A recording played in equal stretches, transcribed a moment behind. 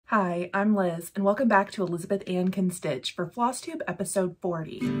Hi, I'm Liz, and welcome back to Elizabeth Ann Can Stitch for Flosstube episode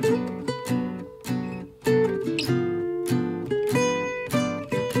 40.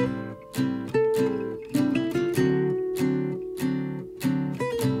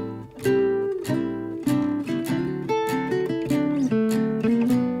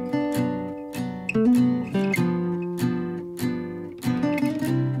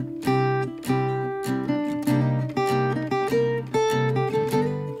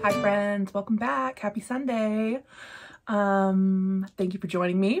 Hi friends, welcome back. Happy Sunday. Thank you for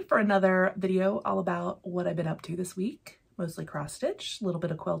joining me for another video all about what I've been up to this week. Mostly cross stitch, a little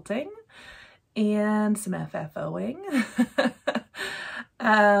bit of quilting, and some FFOing.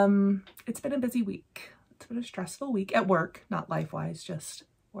 It's been a busy week. It's been a stressful week at work, not life-wise, just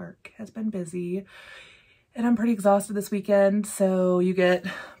work has been busy. And I'm pretty exhausted this weekend, so you get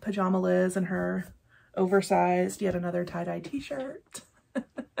Pajama Liz and her oversized yet another tie-dye t-shirt.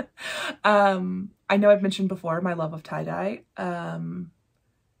 I know I've mentioned before my love of tie-dye,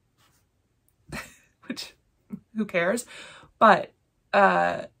 which who cares, but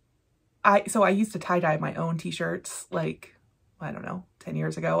I used to tie-dye my own t-shirts like, I don't know, 10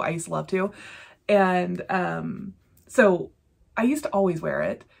 years ago. I used to love to. And so I used to always wear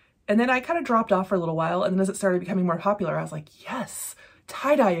it. And then I kind of dropped off for a little while. And then as it started becoming more popular, I was like, yes,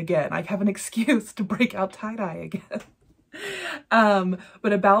 tie-dye again. I have an excuse to break out tie-dye again.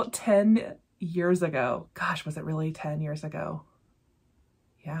 But about 10 years ago, gosh, was it really 10 years ago?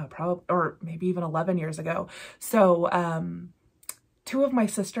 Yeah, probably, or maybe even 11 years ago. So, two of my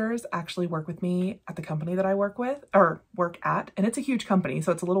sisters actually work with me at the company that I work at, and it's a huge company.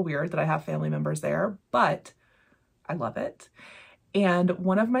 So it's a little weird that I have family members there, but I love it. And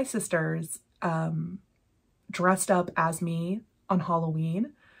one of my sisters, dressed up as me on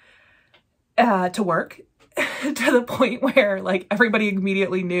Halloween, to work. To the point where like everybody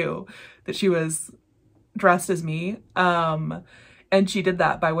immediately knew that she was dressed as me. And she did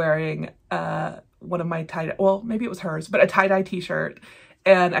that by wearing one of my tie-dye, well, maybe it was hers, but a tie-dye t-shirt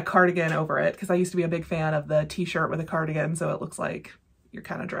and a cardigan over it, because I used to be a big fan of the t-shirt with a cardigan, so it looks like you're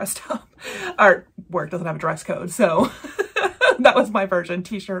kind of dressed up. Our work doesn't have a dress code, so that was my version,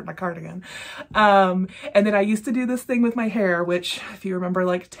 t-shirt and a cardigan. And then I used to do this thing with my hair, which if you remember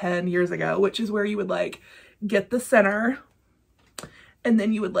like 10 years ago, which is where you would like get the center and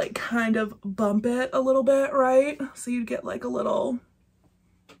then you would like kind of bump it a little bit, right? So you'd get like a little,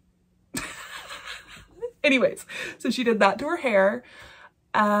 anyways, so she did that to her hair.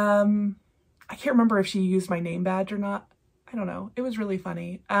 I can't remember if she used my name badge or not. I don't know. It was really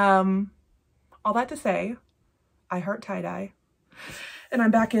funny. All that to say, I heart tie-dye. And I'm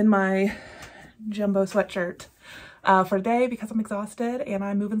back in my jumbo sweatshirt for today because I'm exhausted and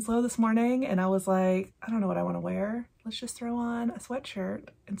I'm moving slow this morning. And I was like, I don't know what I want to wear. Let's just throw on a sweatshirt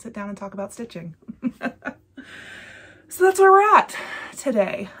and sit down and talk about stitching. So that's where we're at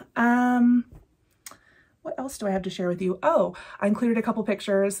today. What else do I have to share with you? Oh, I included a couple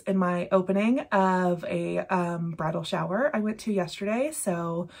pictures in my opening of a bridal shower I went to yesterday.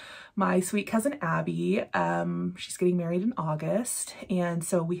 So my sweet cousin Abby, she's getting married in August. And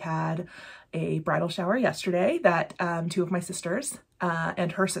so we had a bridal shower yesterday that two of my sisters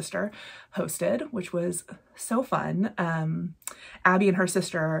and her sister hosted, which was so fun. Abby and her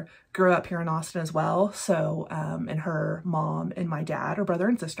sister grew up here in Austin as well. So, and her mom and my dad are brother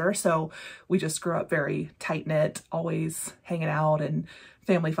and sister. So we just grew up very tight knit, always hanging out and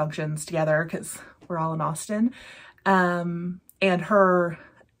family functions together because we're all in Austin. And her,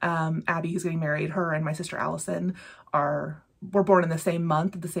 Abby, who's getting married, her and my sister Allison were born in the same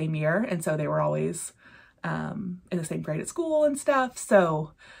month of the same year. And so they were always in the same grade at school and stuff.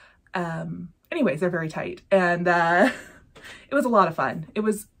 So anyways, they're very tight. And it was a lot of fun. It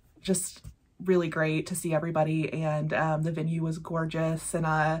was just really great to see everybody. And the venue was gorgeous. And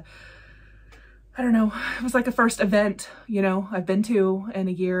I don't know, it was like a first event, you know, I've been to in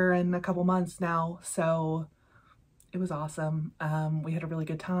a year and a couple months now. So it was awesome. We had a really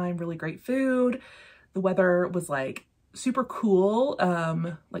good time, really great food. The weather was like super cool,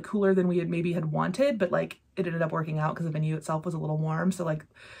 like cooler than we had wanted, but like it ended up working out because the venue itself was a little warm. So like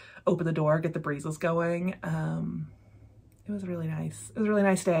open the door, get the breezes going. It was really nice. It was a really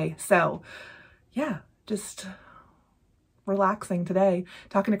nice day. So yeah, just relaxing today,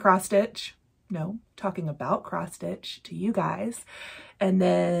 talking about cross stitch to you guys. And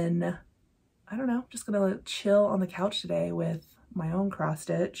then I don't know, just gonna chill on the couch today with my own cross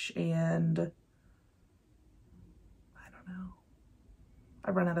stitch, and I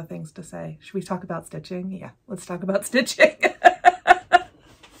run out of things to say. Should we talk about stitching? Yeah, let's talk about stitching.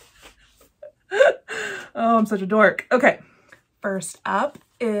 Oh, I'm such a dork. Okay, First up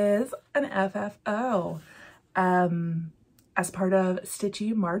is an FFO. As part of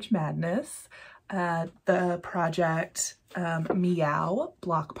Stitchy March Madness, the project Meow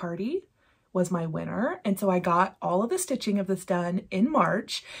Block Party was my winner. And so I got all of the stitching of this done in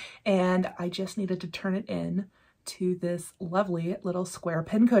March, and I just needed to turn it in to this lovely little square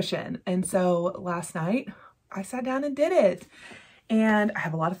pincushion. And so last night I sat down and did it. And I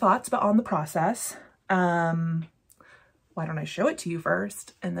have a lot of thoughts on the process. Why don't I show it to you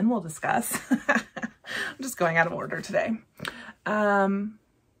first and then we'll discuss. I'm just going out of order today.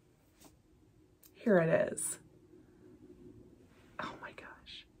 Here it is. Oh my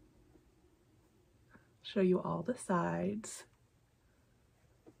gosh. Show you all the sides.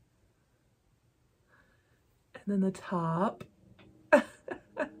 And then the top.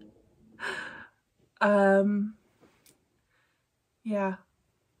 Yeah.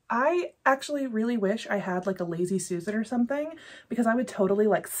 I actually really wish I had like a Lazy Susan or something, because I would totally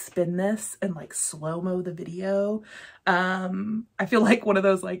like spin this and like slow-mo the video. I feel like one of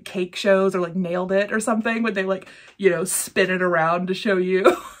those like cake shows or like Nailed It or something, where they like, you know, spin it around to show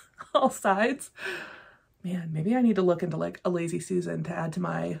you all sides. Man, maybe I need to look into like a Lazy Susan to add to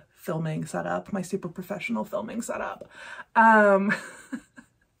my filming setup, my super professional filming setup.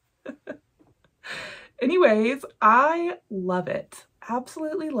 Anyways, I love it.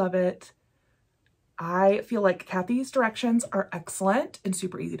 Absolutely love it. I feel like Kathy's directions are excellent and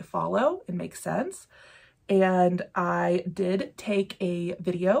super easy to follow and make sense. And I did take a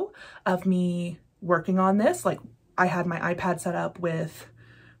video of me working on this. Like, I had my iPad set up with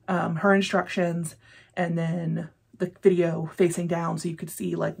her instructions and then the video facing down so you could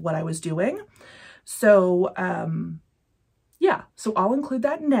see like what I was doing. So yeah, so I'll include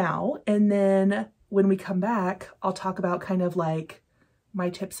that now. And then when we come back, I'll talk about kind of like my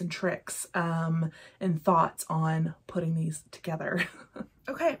tips and tricks and thoughts on putting these together.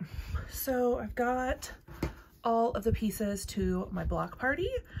 Okay, so I've got all of the pieces to my block party.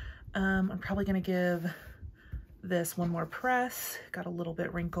 I'm probably gonna give this one more press, got a little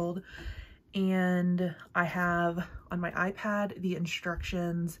bit wrinkled. And I have on my iPad the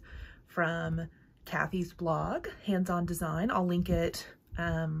instructions from Kathy's blog, Hands-On Design. I'll link it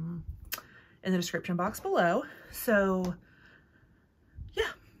in the description box below. So yeah,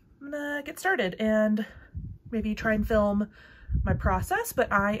 I'm gonna get started and maybe try and film my process,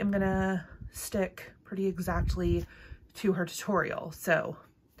 but I am gonna stick pretty exactly to her tutorial. So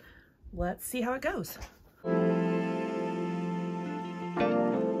let's see how it goes.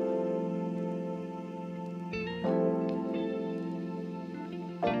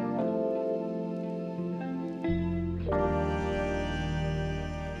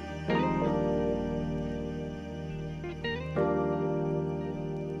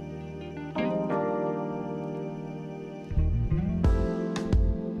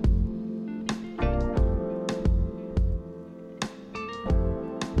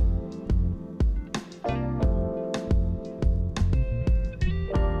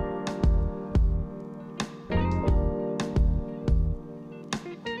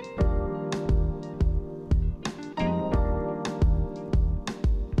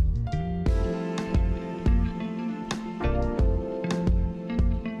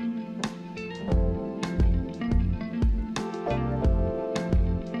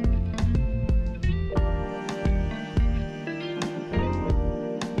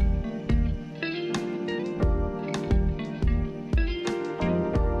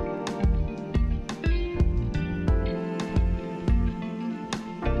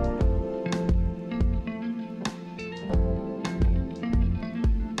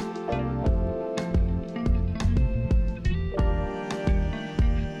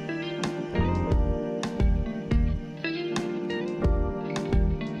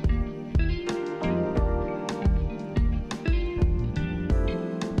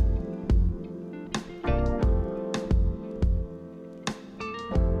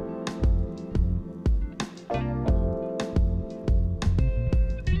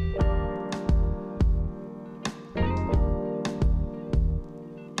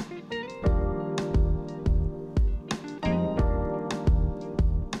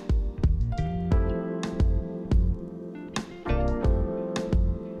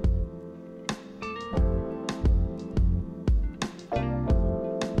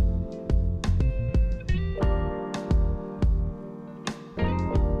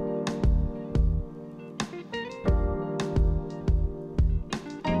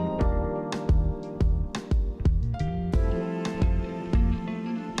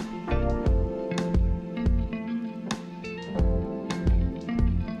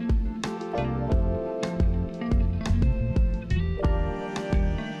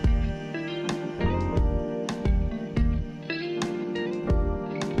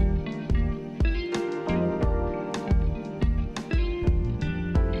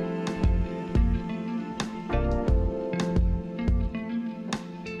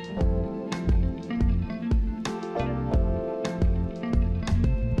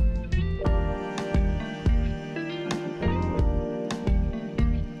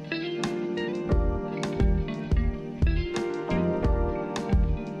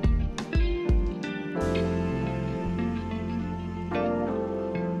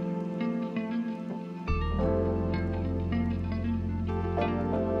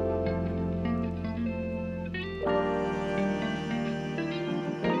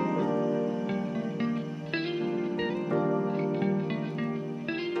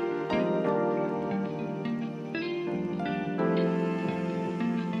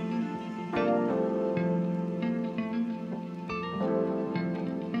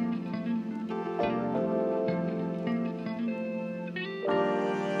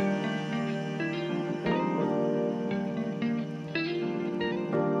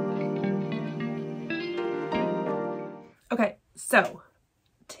 So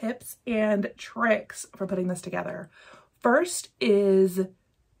tips and tricks for putting this together. First is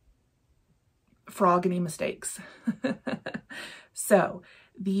frog any mistakes. So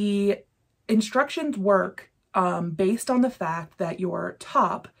the instructions work based on the fact that your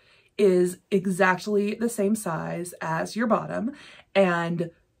top is exactly the same size as your bottom,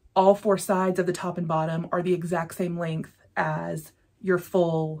 and all four sides of the top and bottom are the exact same length as your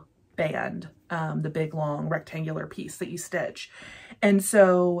full band, the big long rectangular piece that you stitch. And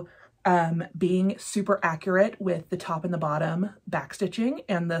so being super accurate with the top and the bottom backstitching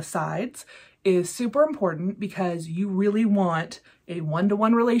and the sides is super important, because you really want a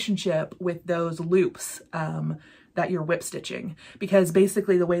one-to-one relationship with those loops that you're whip stitching, because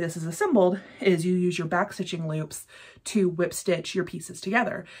basically the way this is assembled is you use your back stitching loops to whip stitch your pieces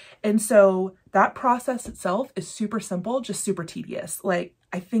together. And so that process itself is super simple, just super tedious. Like,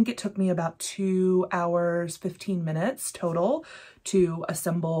 I think it took me about 2 hours, 15 minutes total to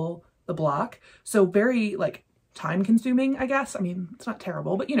assemble the block. So very like time consuming, I guess. I mean, it's not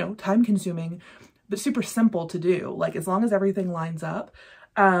terrible, but you know, time consuming, but super simple to do. Like, as long as everything lines up.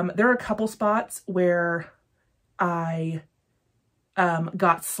 There are a couple spots where I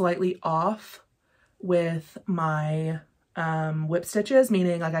got slightly off with my whip stitches,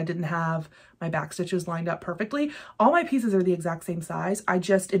 meaning like I didn't have my back stitches lined up perfectly. All my pieces are the exact same size. I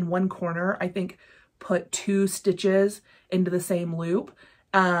just, in one corner, I think put 2 stitches into the same loop,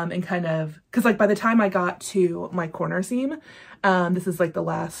 and kind of, because like by the time I got to my corner seam, this is like the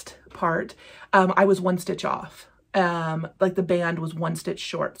last part, I was 1 stitch off. Like the band was 1 stitch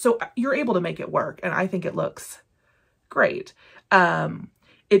short. So you're able to make it work, and I think it looks great.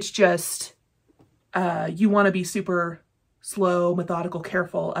 It's just, you want to be super slow, methodical,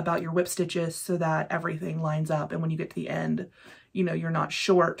 careful about your whip stitches so that everything lines up. And when you get to the end, you know, you're not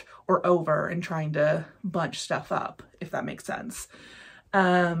short or over and trying to bunch stuff up, if that makes sense.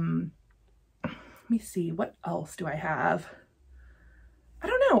 Let me see, what else do I have? I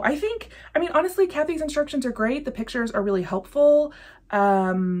don't know. I mean, honestly, Kathy's instructions are great. The pictures are really helpful.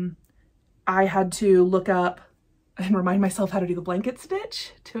 I had to look up and remind myself how to do the blanket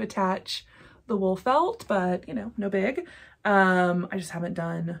stitch to attach the wool felt, but you know, no big. I just haven't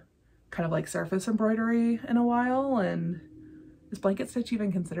done kind of like surface embroidery in a while, and is blanket stitch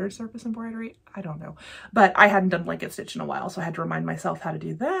even considered surface embroidery? I don't know, but I hadn't done blanket stitch in a while, so I had to remind myself how to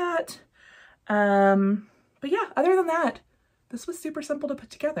do that. But yeah, other than that, this was super simple to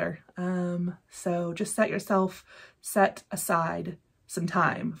put together. So just set aside some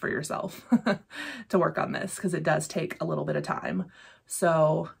time for yourself to work on this, because it does take a little bit of time.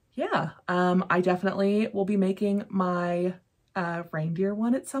 So yeah, I definitely will be making my reindeer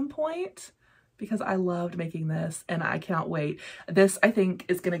one at some point, because I loved making this and I cannot wait. This, I think,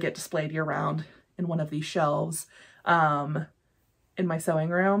 is going to get displayed year round in one of these shelves in my sewing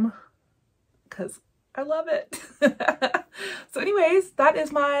room, because I love it. So anyways, that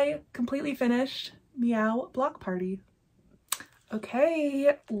is my completely finished Meow block party.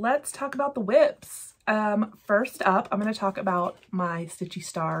 Okay, let's talk about the whips. First up, I'm going to talk about my Stitchy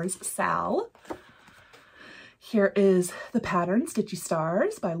Stars Sal. Here is the pattern Stitchy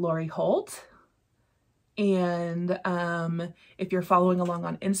Stars by Lori Holt. And if you're following along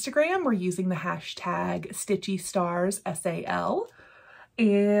on Instagram, we're using the hashtag Stitchy Stars SAL.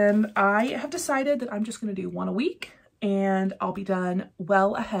 And I have decided that I'm just going to do one a week, and I'll be done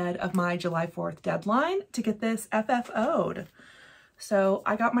well ahead of my July 4th deadline to get this FFO'd. So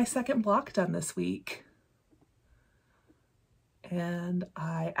I got my second block done this week, and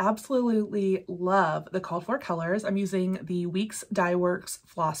I absolutely love the called for colors. I'm using the Weeks Dye Works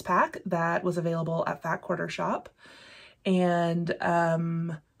floss pack that was available at Fat Quarter Shop, and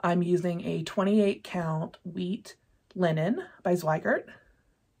I'm using a 28 count wheat linen by Zweigart.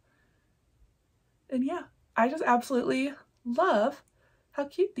 And yeah, I just absolutely love how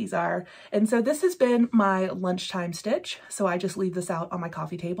cute these are. And so this has been my lunchtime stitch. So I just leave this out on my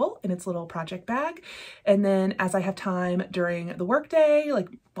coffee table in its little project bag. And then as I have time during the workday, like,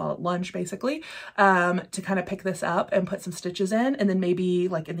 well, at lunch basically, to kind of pick this up and put some stitches in. And then maybe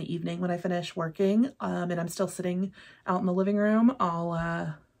like in the evening when I finish working, and I'm still sitting out in the living room,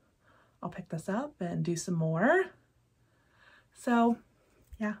 I'll pick this up and do some more. So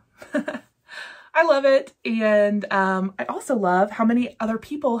yeah. I love it. And I also love how many other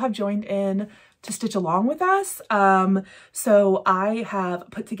people have joined in to stitch along with us. So I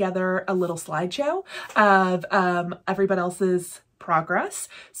have put together a little slideshow of everybody else's progress.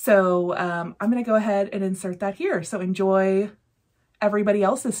 So I'm going to go ahead and insert that here. So enjoy everybody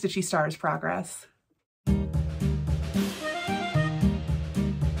else's Stitchy Stars progress.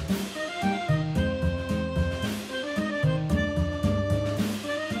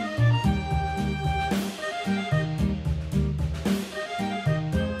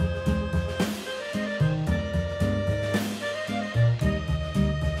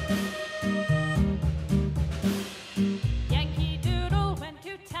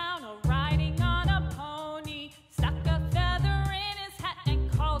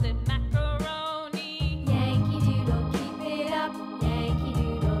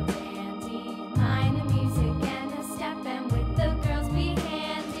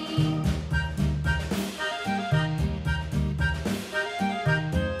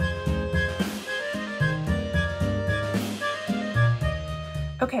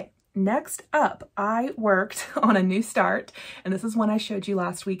 next up, I worked on a new start, and this is one I showed you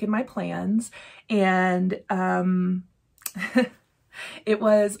last week in my plans, and it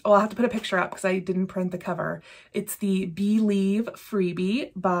was, oh, I'll have to put a picture up because I didn't print the cover. It's the Beelieve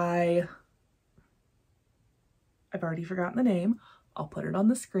Freebie by, I've already forgotten the name. I'll put it on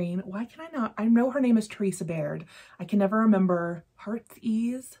the screen. Why can I not? I know her name is Teresa Baird. I can never remember. Heart's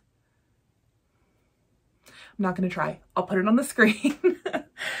Ease. I'm not going to try. I'll put it on the screen.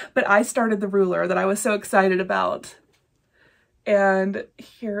 But I started the ruler that I was so excited about. And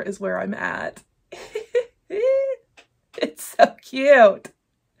here is where I'm at. It's so cute.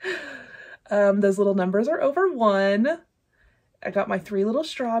 Those little numbers are over 1. I got my 3 little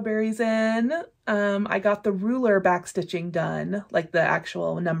strawberries in. I got the ruler backstitching done, like the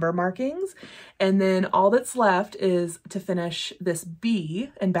actual number markings. And then all that's left is to finish this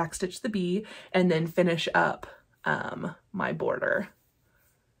bee and backstitch the bee and then finish up my border.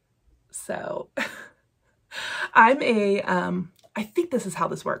 So I think this is how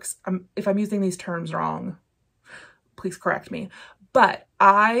this works. If I'm using these terms wrong, please correct me. But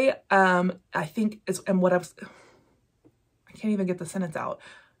I think I can't even get the sentence out.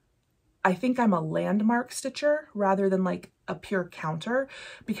 I think I'm a landmark stitcher rather than like a pure counter,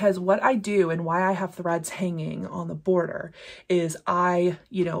 because what I do and why I have threads hanging on the border is I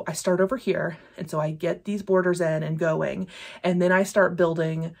start over here, and so I get these borders in and going, and then I start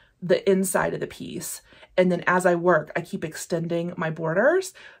building the inside of the piece. And then as I work, I keep extending my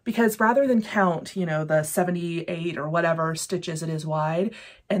borders, because rather than count, the 78 or whatever stitches it is wide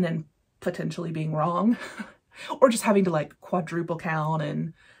and then potentially being wrong or just having to like quadruple count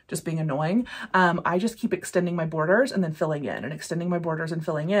and just being annoying, I just keep extending my borders and then filling in and extending my borders and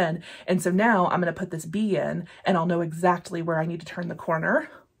filling in. And so now I'm going to put this bee in, and I'll know exactly where I need to turn the corner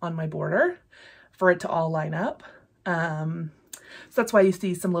on my border for it to all line up. So that's why you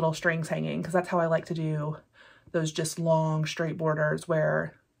see some little strings hanging, because that's how I like to do those just long straight borders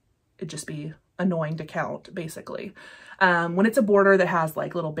where it'd just be annoying to count, basically. When it's a border that has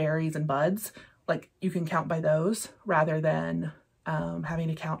like little berries and buds, like you can count by those rather than having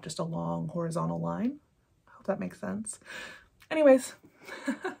to count just a long horizontal line. I hope that makes sense. Anyways,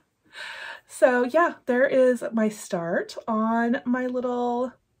 so yeah, there is my start on my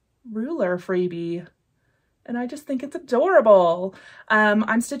little ruler freebie. And I just think it's adorable.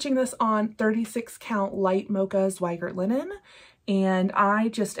 I'm stitching this on 36 count light Mocha Zweigart linen. And I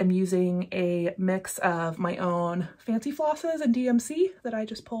just am using a mix of my own fancy flosses and DMC that I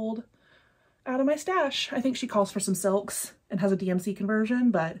just pulled out of my stash. I think she calls for some silks and has a DMC conversion,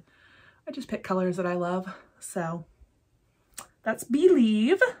 but I just pick colors that I love. So that's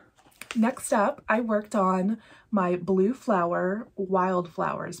Beelieve. Next up, I worked on my blue flower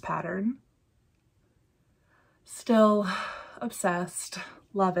Wildflowers pattern. Still obsessed,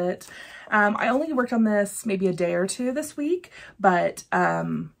 love it. I only worked on this maybe a day or two this week, but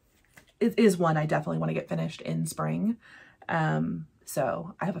it is one I definitely want to get finished in spring.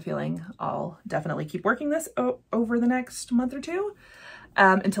 So I have a feeling I'll definitely keep working this over the next month or two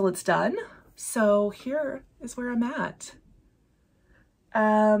until it's done. So here is where I'm at.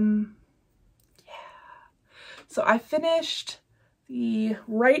 Yeah. So I finished the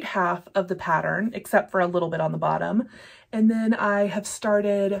right half of the pattern, except for a little bit on the bottom. And then I have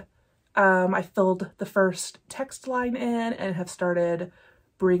started, I filled the first text line in and have started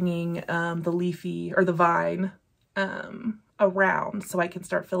bringing the leafy or the vine around so I can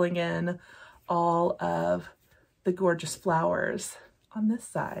start filling in all of the gorgeous flowers on this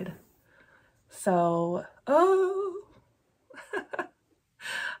side. So, oh,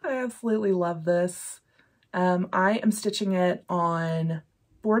 I absolutely love this. I am stitching it on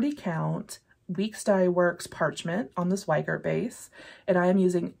 40 count Weeks Dye Works Parchment on the Zweigart base, and I am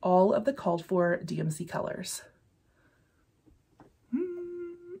using all of the called for DMC colors.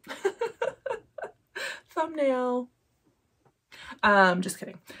 Thumbnail. Just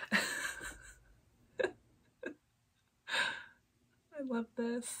kidding. I love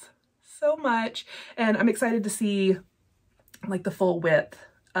this so much, and I'm excited to see like the full width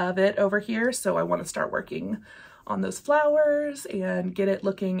of it over here. So I want to start working on those flowers and get it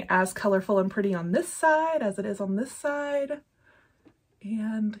looking as colorful and pretty on this side as it is on this side.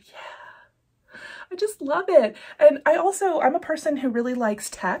 And yeah, I just love it. And I'm a person who really likes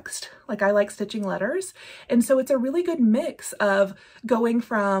text. Like I like stitching letters. And so it's a really good mix of going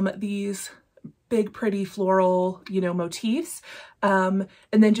from these big, pretty floral, motifs, and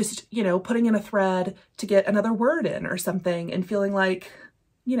then just, putting in a thread to get another word in or something and feeling like,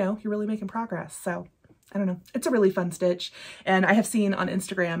 you're really making progress. So I don't know. It's a really fun stitch. And I have seen on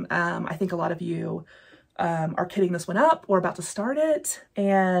Instagram, I think a lot of you are kitting this one up or about to start it,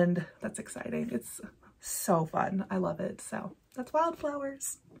 and that's exciting. It's so fun. I love it. So that's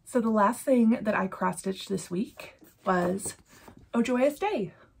Wildflowers. So the last thing that I cross-stitched this week was Oh Joyous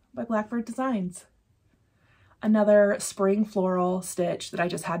Day by Blackbird Designs. Another spring floral stitch that I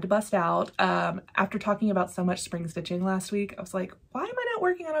just had to bust out. After talking about so much spring stitching last week, I was like, why am I not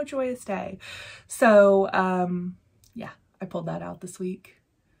working on Oh Joyous Day? So yeah, I pulled that out this week.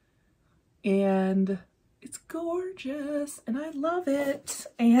 And it's gorgeous and I love it.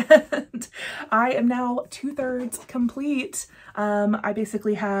 And I am now 2/3 complete. I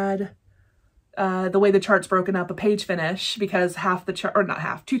basically had the way the chart's broken up, a page finish, because half the chart, or not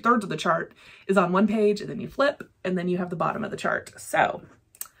half, 2/3 of the chart is on one page, and then you flip and then you have the bottom of the chart. So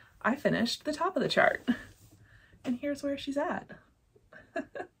I finished the top of the chart and here's where she's at.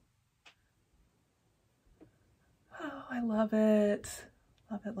 Oh, I love it.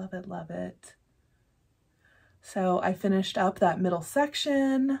 Love it, love it, love it. So I finished up that middle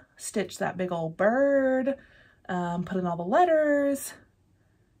section, stitched that big old bird, put in all the letters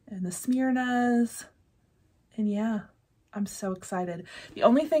and the Smyrnas, and yeah, I'm so excited. The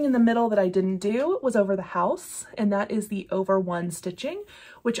only thing in the middle that I didn't do was over the house, and that is the over one stitching,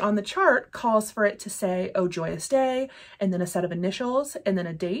 which on the chart calls for it to say Oh Joyous Day, and then a set of initials, and then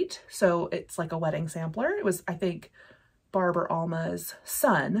a date. So it's like a wedding sampler. It was, I think, Barb or Alma's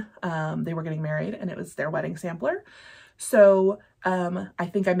son. They were getting married and it was their wedding sampler. So I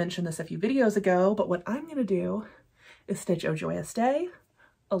think I mentioned this a few videos ago, but what I'm gonna do is stitch Oh Joyous Day,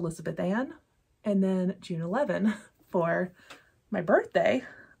 Elizabeth Ann, and then June 11 for my birthday.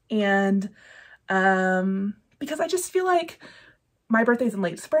 And because I just feel like my birthday's in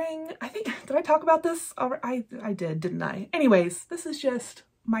late spring. I think, did I talk about this? I did, didn't I? Anyways, this is just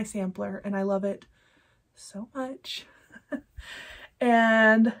my sampler and I love it so much.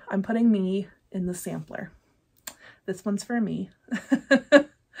 And I'm putting me in the sampler. This one's for me.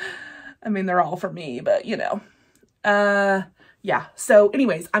 I mean, they're all for me, but you know. Yeah, so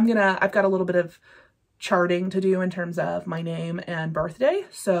anyways, I've got a little bit of charting to do in terms of my name and birthday.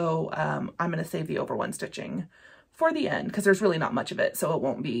 So I'm gonna save the over one stitching for the end because there's really not much of it. So it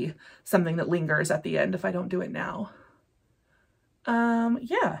won't be something that lingers at the end if I don't do it now.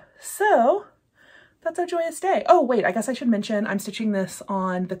 Yeah, so that's Oh Joyous Day. Oh wait, I guess I should mention I'm stitching this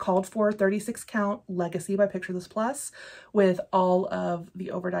on the called for 36 count Legacy by Picture This Plus with all of the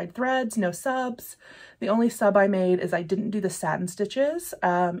overdyed threads, no subs. The only sub I made is I didn't do the satin stitches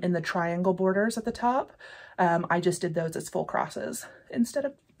in the triangle borders at the top. I just did those as full crosses instead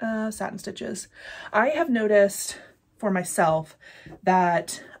of satin stitches. I have noticed for myself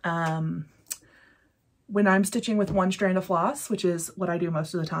that when I'm stitching with one strand of floss, which is what I do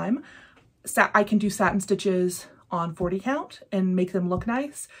most of the time, I can do satin stitches on 40 count and make them look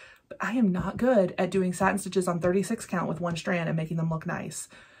nice, but I am not good at doing satin stitches on 36 count with one strand and making them look nice.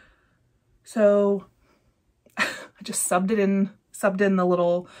 So I just subbed in the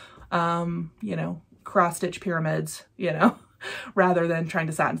little, you know, cross stitch pyramids, you know, rather than trying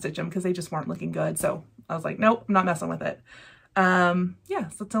to satin stitch them because they just weren't looking good. So I was like, nope, I'm not messing with it. Yeah,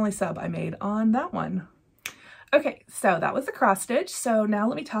 so it's the only sub I made on that one. Okay, so that was the cross stitch. So now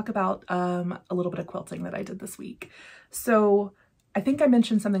let me talk about a little bit of quilting that I did this week. So I think I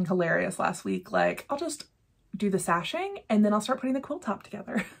mentioned something hilarious last week, like I'll just do the sashing and then I'll start putting the quilt top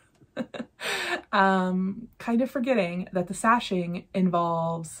together. Kind of forgetting that the sashing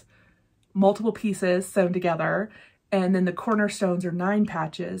involves multiple pieces sewn together, and then the cornerstones are 9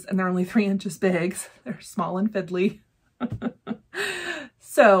 patches and they're only 3 inches big. So they're small and fiddly.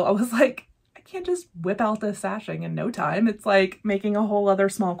 So I was like, can't just whip out this sashing in no time. It's like making a whole other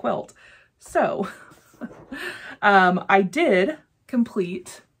small quilt. So I did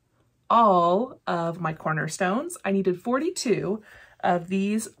complete all of my cornerstones. I needed 42 of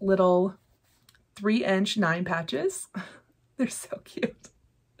these little 3-inch 9 patches. They're so cute.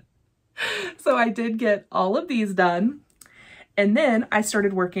 So I did get all of these done. And then I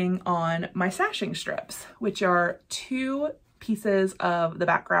started working on my sashing strips, which are 2 pieces of the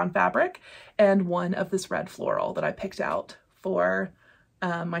background fabric and 1 of this red floral that I picked out for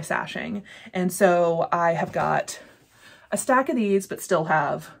my sashing. And so I have got a stack of these, but still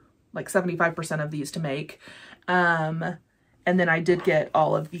have like 75% of these to make. And then I did get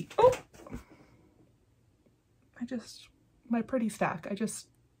all of the, oh, my pretty stack, I just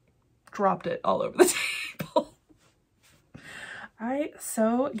dropped it all over the table. I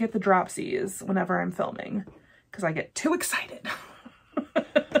so get the dropsies whenever I'm filming because I get too excited.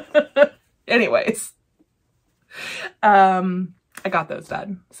 Anyways, I got those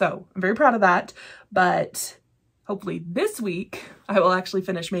done. So I'm very proud of that, but hopefully this week I will actually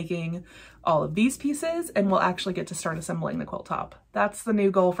finish making all of these pieces and we'll actually get to start assembling the quilt top. That's the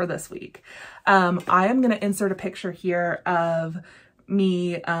new goal for this week. I am going to insert a picture here of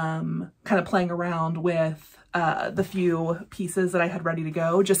me kind of playing around with the few pieces that I had ready to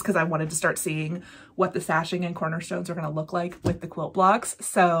go, just because I wanted to start seeing what the sashing and cornerstones are going to look like with the quilt blocks.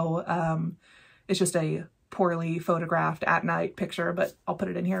 So it's just a poorly photographed at night picture, but I'll put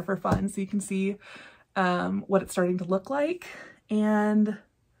it in here for fun so you can see what it's starting to look like. And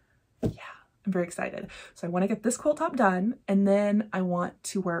yeah, I'm very excited. So I want to get this quilt top done, and then I want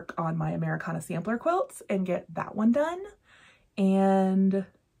to work on my Americana sampler quilts and get that one done. And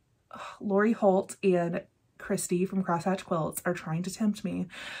Lori Holt and Christy from Crosshatch Quilts are trying to tempt me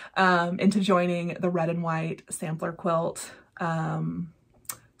into joining the red and white sampler quilt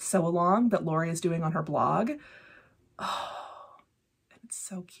sew along that Lori is doing on her blog. Oh, it's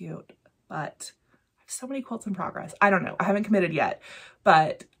so cute, but I have so many quilts in progress. I don't know. I haven't committed yet,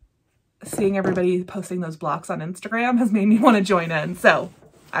 but seeing everybody posting those blocks on Instagram has made me want to join in. So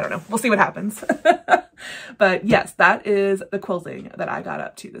I don't know. We'll see what happens. But yes, that is the quilting that I got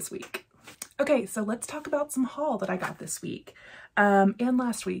up to this week. Okay, so let's talk about some haul that I got this week and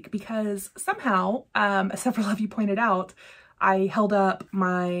last week, because somehow, as several of you pointed out, I held up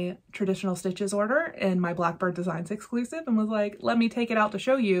my Traditional Stitches order in my Blackbird Designs exclusive and was like, let me take it out to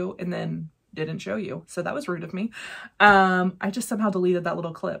show you, and then didn't show you. So that was rude of me. I just somehow deleted that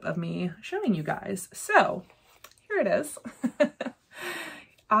little clip of me showing you guys. So here it is.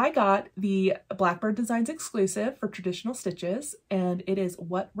 I got the Blackbird Designs exclusive for Traditional Stitches, and it is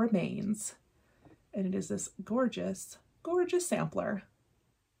What Remains. And it is this gorgeous, gorgeous sampler.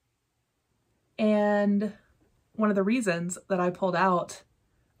 And one of the reasons that I pulled out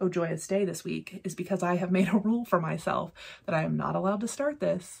Oh Joyous Day this week is because I have made a rule for myself that I am not allowed to start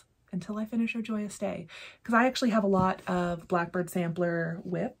this until I finish Oh Joyous Day. Because I actually have a lot of Blackbird sampler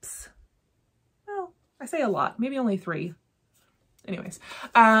whips. Well, I say a lot, maybe only 3. Anyways,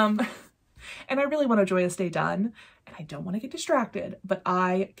 and I really want a Joyous Day done, and I don't want to get distracted, but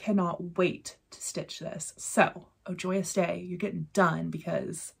I cannot wait to stitch this. So, Oh Joyous Day, you're getting done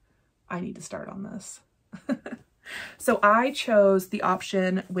because I need to start on this. So I chose the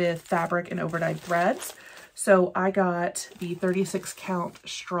option with fabric and overdyed threads. So I got the 36 count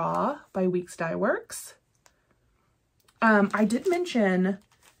straw by Weeks Dye Works. I did mention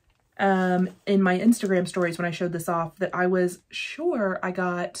in my Instagram stories when I showed this off that I was sure I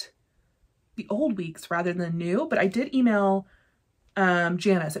got the old Weeks rather than the new, but I did email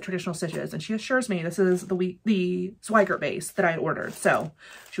Janice at Traditional Stitches, and she assures me this is the Zweigart base that I had ordered. So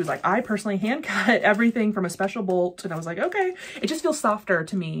she was like, I personally hand cut everything from a special bolt, and I was like, okay. It just feels softer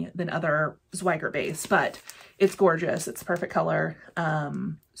to me than other Zweigart base, but it's gorgeous. It's perfect color.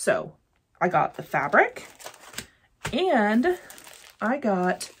 So I got the fabric, and I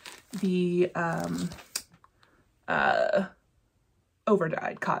got the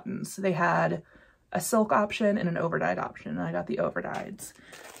overdyed cottons. They had a silk option and an overdyed option, and I got the overdyeds.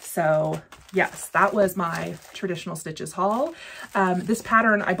 So yes, that was my Traditional Stitches haul. This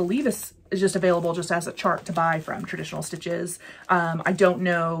pattern, I believe, is just available just as a chart to buy from Traditional Stitches. I don't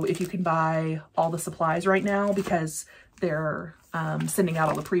know if you can buy all the supplies right now because they're sending out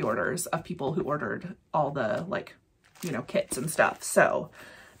all the pre-orders of people who ordered all the, like, you know, kits and stuff. So,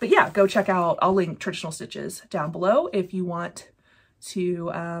 but yeah, go check out, I'll link Traditional Stitches down below if you want to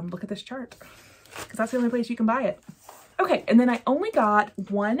look at this chart, because that's the only place you can buy it. Okay, and then I only got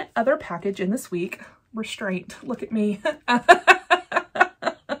one other package in this week. Restraint, look at me. I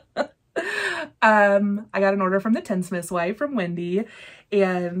got an order from the Tinsmith's Wife from Wendy,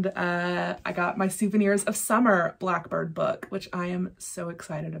 and I got my Souvenirs of Summer Blackbird book, which I am so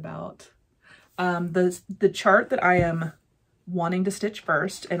excited about. The chart that I am wanting to stitch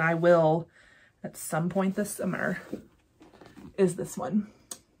first, and I will at some point this summer, is this one.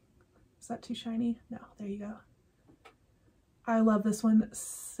 Is that too shiny? No, there you go. I love this one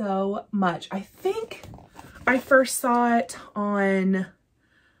so much. I think I first saw it on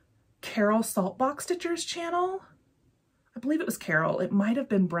Carol Saltbox Stitcher's channel. I believe it was Carol. It might have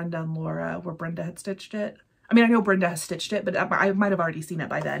been Brenda and Laura where Brenda had stitched it. I mean, I know Brenda has stitched it, but I might have already seen it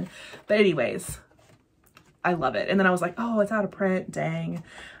by then. But anyways, I love it. And then I was like, oh, it's out of print, dang.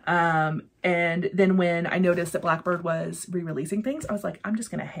 And then when I noticed that Blackbird was re-releasing things, I was like, I'm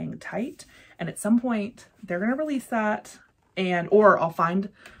just gonna hang tight. And at some point they're gonna release that, or I'll find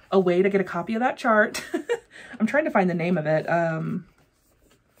a way to get a copy of that chart. I'm trying to find the name of it.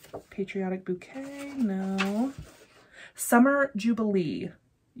 Patriotic Bouquet, no. Summer Jubilee,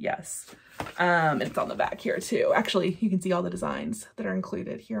 yes. It's on the back here too. Actually, you can see all the designs that are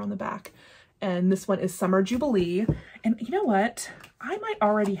included here on the back. and this one is Summer Jubilee. And you know what? I might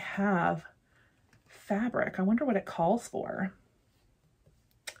already have fabric. I wonder what it calls for.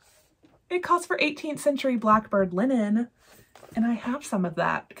 It calls for 18th century Blackbird linen, and I have some of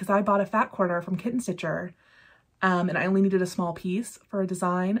that because I bought a fat quarter from Kitten Stitcher, and I only needed a small piece for a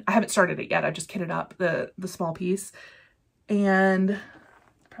design. I haven't started it yet. I just kitted up the small piece, and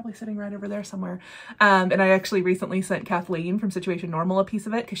probably sitting right over there somewhere. And I actually recently sent Kathleen from Situation Normal a piece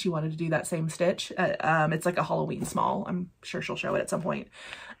of it because she wanted to do that same stitch. It's like a Halloween small. I'm sure she'll show it at some point.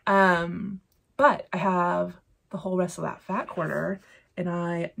 But I have the whole rest of that fat quarter, and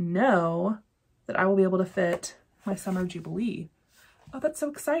I know that I will be able to fit my Summer Jubilee. Oh, that's so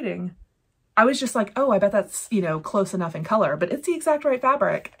exciting. I was just like, oh, I bet that's, you know, close enough in color, but it's the exact right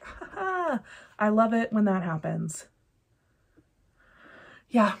fabric. I love it when that happens.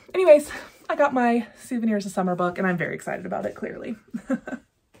 Yeah, anyways, I got my Souvenirs of Summer book and I'm very excited about it, clearly.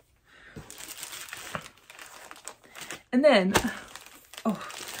 And then, oh,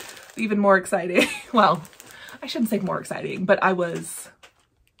 even more exciting. Well, I shouldn't say more exciting, but I was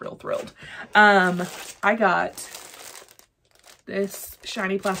real thrilled. I got this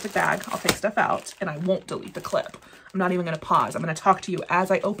shiny plastic bag. I'll take stuff out and I won't delete the clip. I'm not even going to pause. I'm going to talk to you as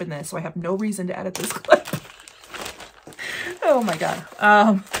I open this, so I have no reason to edit this clip. Oh my God.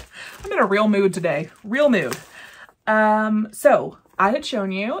 I'm in a real mood today. Real mood. So I had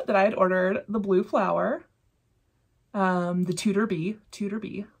shown you that I had ordered the blue flower, the Tudor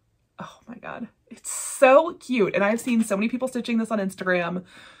Bee. Oh my God. It's so cute. And I've seen so many people stitching this on Instagram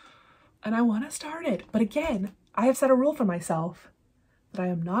and I want to start it. But again, I have set a rule for myself that I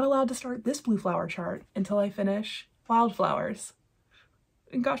am not allowed to start this blue flower chart until I finish Wildflowers.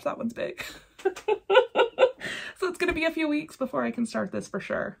 And gosh, that one's big. So it's going to be a few weeks before I can start this for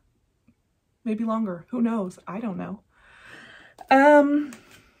sure. Maybe longer. Who knows? I don't know.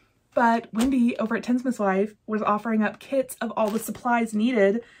 But Wendy over at Tinsmith's Wife was offering up kits of all the supplies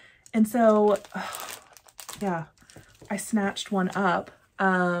needed. And so, yeah, I snatched one up.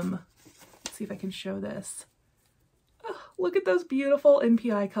 Let's see if I can show this. Oh, look at those beautiful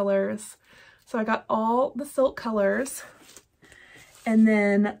NPI colors. So I got all the silk colors. And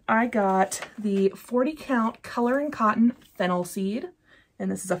then I got the 40 count Color and Cotton Fennel Seed.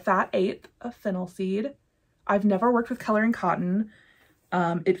 And this is a fat 1/8 of fennel seed. I've never worked with Color and Cotton.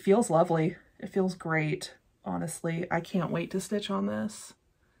 It feels lovely. It feels great. Honestly, I can't wait to stitch on this.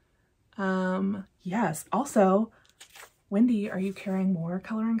 Yes. Also, Wendy, are you carrying more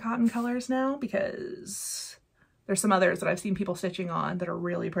Color and Cotton colors now? Because there's some others that I've seen people stitching on that are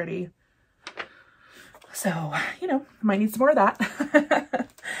really pretty. So, you know, might need some more of that.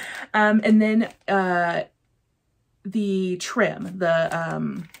 And then the trim,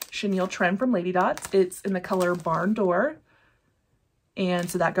 the chenille trim from Lady Dots. It's in the color Barn Door. And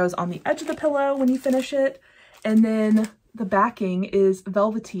so that goes on the edge of the pillow when you finish it. And then the backing is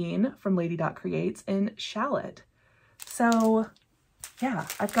Velveteen from Lady Dot Creates in Shallot. So yeah,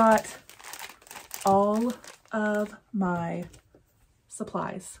 I've got all of my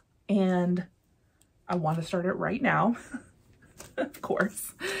supplies and I want to start it right now. Of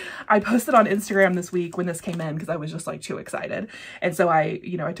course. I posted on Instagram this week when this came in because I was just like too excited. And so I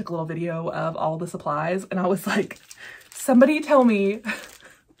took a little video of all the supplies and I was like, somebody tell me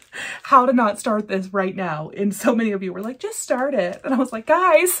how to not start this right now. And so many of you were like, just start it. And I was like,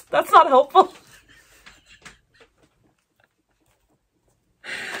 guys, that's not helpful.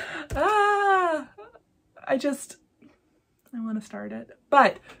 I want to start it,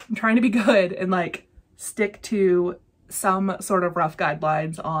 but I'm trying to be good and like stick to some sort of rough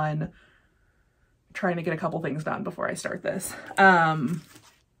guidelines on trying to get a couple things done before I start this.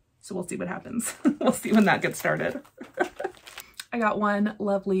 So we'll see what happens. We'll see when that gets started. I got one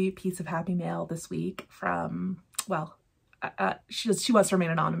lovely piece of happy mail this week from, well, she wants to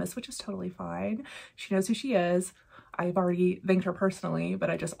remain anonymous, which is totally fine. She knows who she is. I've already thanked her personally, but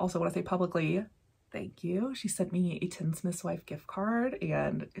I just also want to say publicly, thank you. She sent me a Tinsmith's Wife gift card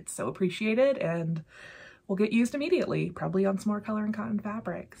and it's so appreciated and will get used immediately, probably on some more Color and Cotton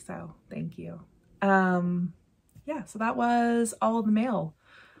fabric. So thank you. Yeah, so that was all of the mail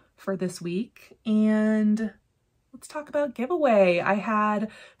for this week. And let's talk about giveaway. I had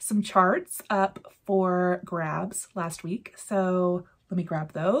some charts up for grabs last week. So let me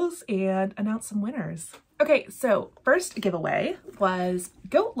grab those and announce some winners. Okay, so first giveaway was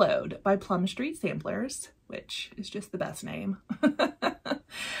Goat Load by Plum Street Samplers, which is just the best name.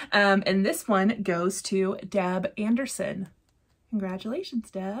 And this one goes to Deb Anderson.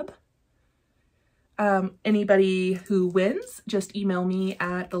 Congratulations, Deb. Anybody who wins, just email me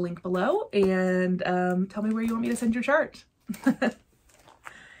at the link below and tell me where you want me to send your chart.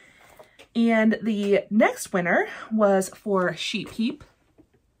 And the next winner was for Sheep Heap.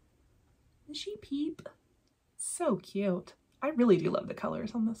 Sheep Heap, so cute. I really do love the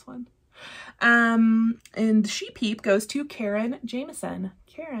colors on this one. And Sheep Heap goes to Karen Jameson.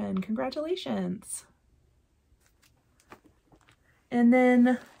 Karen, congratulations. And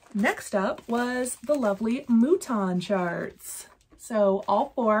then next up was the lovely Mouton charts. So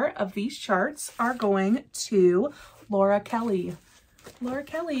all 4 of these charts are going to Laura Kelly. Laura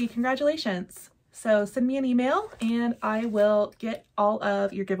Kelly, congratulations. So send me an email and I will get all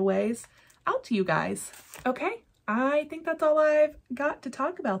of your giveaways out to you guys. Okay, I think that's all I've got to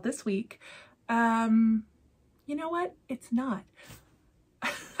talk about this week. You know what? It's not.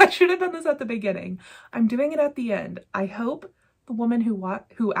 I should have done this at the beginning. I'm doing it at the end. I hope the woman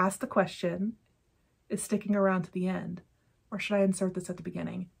who asked the question is sticking around to the end. Or should I insert this at the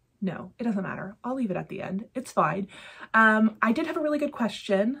beginning? No, it doesn't matter. I'll leave it at the end. It's fine. I did have a really good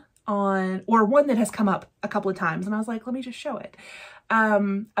question or one that has come up a couple of times, and I was like, let me just show it.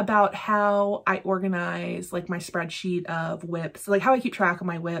 About how I organize like my spreadsheet of whips, like how I keep track of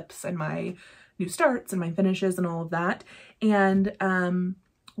my whips and my new starts and my finishes and all of that. And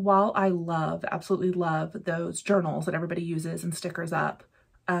while I absolutely love those journals that everybody uses and stickers up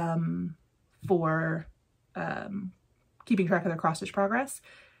for keeping track of their cross stitch progress,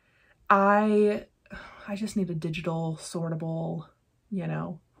 I just need a digital, sortable, you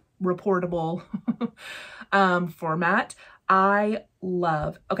know, reportable format.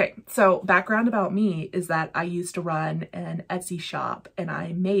 Okay, so background about me is that I used to run an Etsy shop and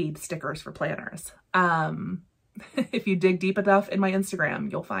I made stickers for planners. If you dig deep enough in my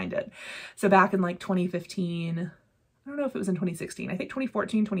Instagram, you'll find it. So back in like 2015, I don't know if it was in 2016, I think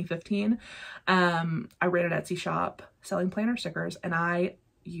 2014, 2015, I ran an Etsy shop selling planner stickers and I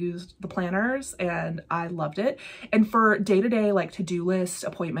used the planners and I loved it. And for day-to-day like to-do lists,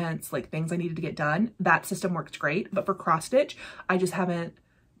 appointments, like things I needed to get done, that system worked great. But for cross stitch, I just haven't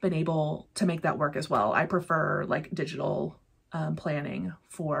been able to make that work as well. I prefer like digital planning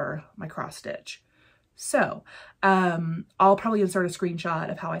for my cross stitch. So I'll probably insert a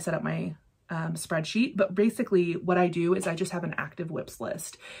screenshot of how I set up my spreadsheet, but basically what I do is I just have an active whips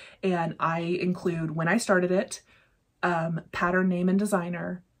list and I include when I started it, pattern name and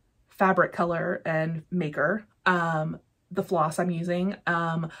designer, fabric color and maker, the floss I'm using.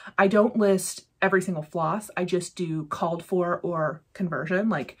 I don't list every single floss. I just do called for or conversion,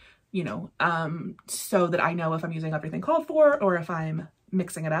 like, you know, so that I know if I'm using everything called for or if I'm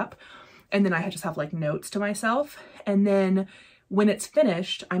mixing it up. And then I just have like notes to myself. And then when it's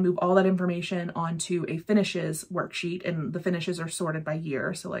finished, I move all that information onto a finishes worksheet, and the finishes are sorted by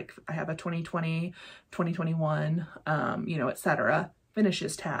year. So like I have a 2020, 2021, you know, etc.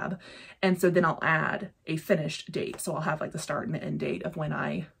 finishes tab. And so then I'll add a finished date. So I'll have like the start and the end date of when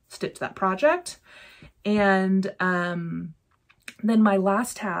I stitch that project. And then my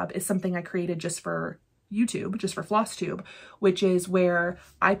last tab is something I created just for YouTube, just for Flosstube, which is where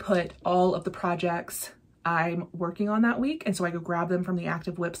I put all of the projects I'm working on that week. And so I go grab them from the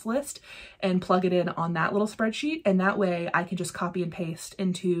active whips list and plug it in on that little spreadsheet. And that way I can just copy and paste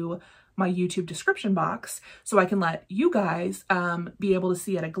into my YouTube description box. So I can let you guys be able to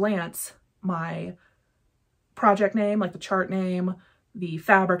see at a glance my project name, like the chart name, the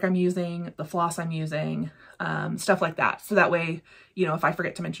fabric I'm using, the floss I'm using, stuff like that. So that way, you know, if I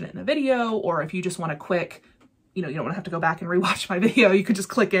forget to mention it in a video, or if you just want a quick, you know, you don't want to have to go back and rewatch my video, you could just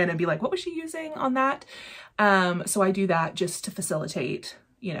click in and be like, what was she using on that? So I do that just to facilitate,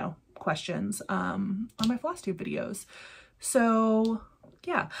 you know, questions on my Flosstube videos. So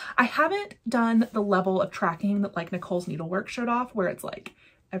yeah, I haven't done the level of tracking that like Nicole's Needlework showed off, where it's like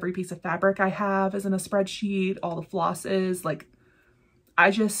every piece of fabric I have is in a spreadsheet, all the flosses, like I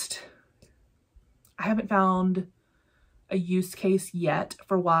haven't found a use case yet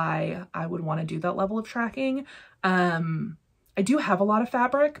for why I would want to do that level of tracking. I do have a lot of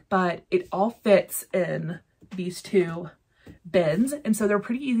fabric, but it all fits in these two bins. And so they're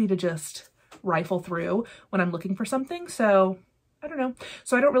pretty easy to just rifle through when I'm looking for something. So I don't know.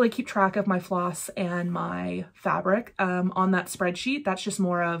 So I don't really keep track of my floss and my fabric on that spreadsheet. That's just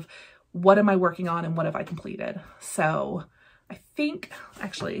more of what am I working on and what have I completed. So I think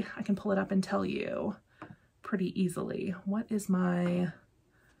actually I can pull it up and tell you pretty easily. What is my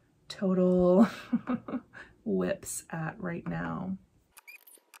total whips at right now?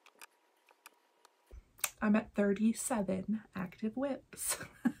 I'm at 37 active whips.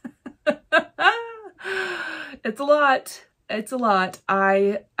 It's a lot. It's a lot.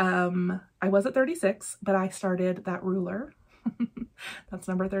 I was at 36, but I started that ruler. That's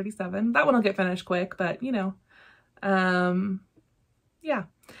number 37. That one will get finished quick, but you know, yeah.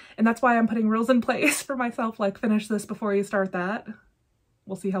 And that's why I'm putting rules in place for myself, like finish this before you start that.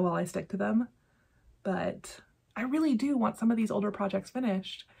 We'll see how well I stick to them. But I really do want some of these older projects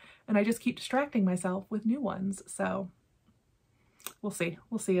finished, and I just keep distracting myself with new ones. So we'll see.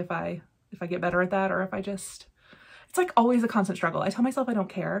 We'll see if I get better at that, or if I just, it's like always a constant struggle. I tell myself I don't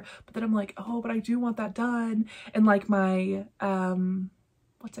care, but then I'm like, oh, but I do want that done. And like my,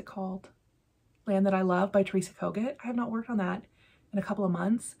 what's it called? Land That I Love by Teresa Kogut. I have not worked on that in a couple of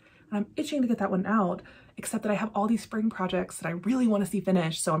months, and I'm itching to get that one out, except that I have all these spring projects that I really want to see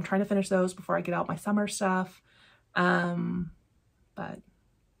finished. So I'm trying to finish those before I get out my summer stuff. But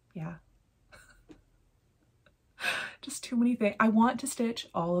yeah, just too many things. I want to stitch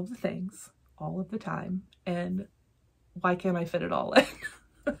all of the things all of the time, and why can't I fit it all in?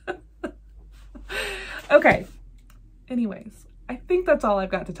 Okay. Anyways, I think that's all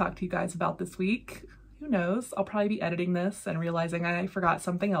I've got to talk to you guys about this week. Who knows? I'll probably be editing this and realizing I forgot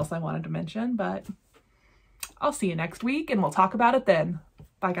something else I wanted to mention, but I'll see you next week and we'll talk about it then.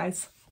 Bye, guys.